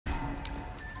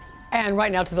And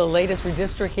right now to the latest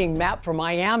redistricting map for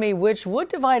Miami, which would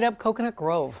divide up Coconut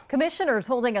Grove. Commissioners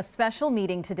holding a special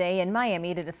meeting today in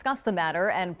Miami to discuss the matter,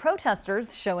 and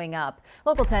protesters showing up.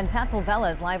 Local 10's Hatzel Vela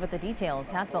is live with the details.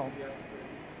 Hatzel.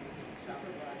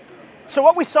 So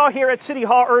what we saw here at City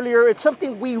Hall earlier, it's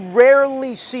something we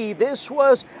rarely see. This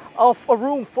was a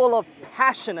room full of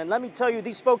passion. And let me tell you,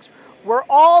 these folks were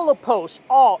all opposed,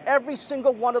 every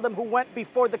single one of them who went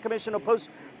before the commission opposed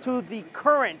to the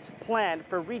current plan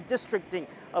for redistricting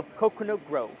of Coconut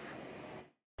Grove.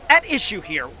 At issue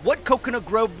here, what Coconut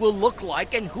Grove will look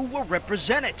like and who will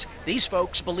represent it. These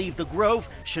folks believe the Grove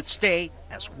should stay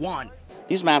as one.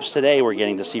 These maps today we're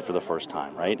getting to see for the first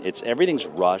time, right? Everything's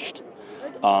rushed.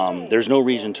 There's no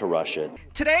reason to rush it.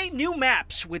 Today, new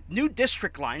maps with new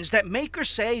district lines that makers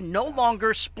say no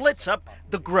longer splits up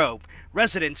the Grove.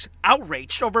 Residents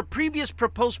outraged over previous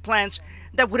proposed plans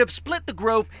that would have split the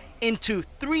Grove into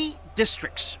 3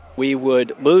 districts. We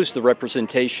would lose the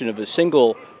representation of a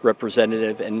single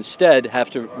representative and instead have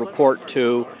to report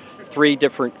to 3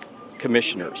 different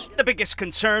commissioners. The biggest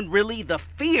concern, really the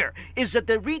fear, is that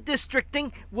the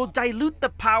redistricting will dilute the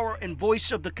power and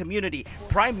voice of the community,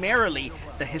 primarily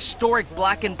the historic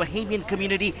Black and Bahamian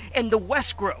community in the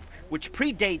West Grove, which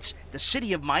predates the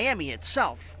city of Miami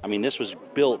itself. I mean, this was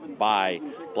built by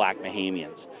Black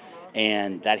Bahamians,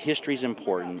 and that history is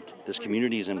important. This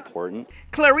community is important.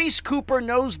 Clarice Cooper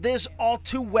knows this all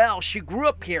too well. She grew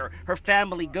up here. Her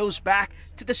family goes back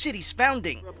to the city's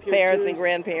founding. Parents and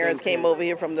grandparents came over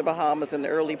here from the Bahamas in the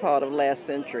early part of last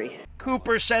century.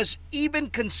 Cooper says even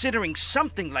considering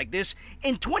something like this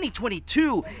in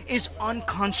 2022 is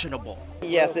unconscionable.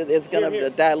 Yes, it is going to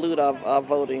dilute our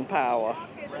voting power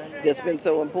that's been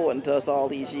so important to us all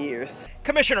these years.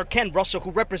 Commissioner Ken Russell,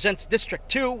 who represents District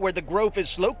 2, where the Grove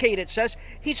is located, says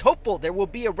he's hopeful there will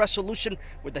be a resolution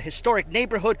where the historic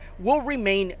neighborhood will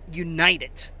remain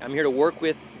united. I'm here to work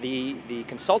with the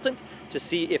consultant to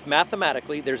see if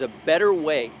mathematically there's a better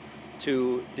way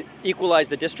to equalize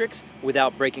the districts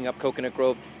without breaking up Coconut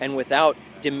Grove and without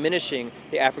diminishing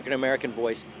the African American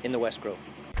voice in the West Grove.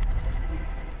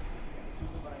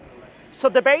 So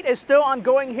debate is still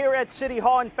ongoing here at City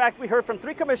Hall. In fact, we heard from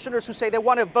 3 commissioners who say they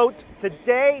want to vote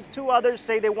today. 2 others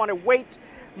say they want to wait.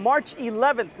 March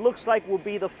 11th looks like will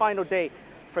be the final day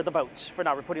for the votes. For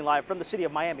now, reporting live from the city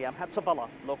of Miami, I'm Hatzel Vela,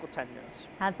 Local 10 News.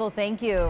 Hatzel, thank you.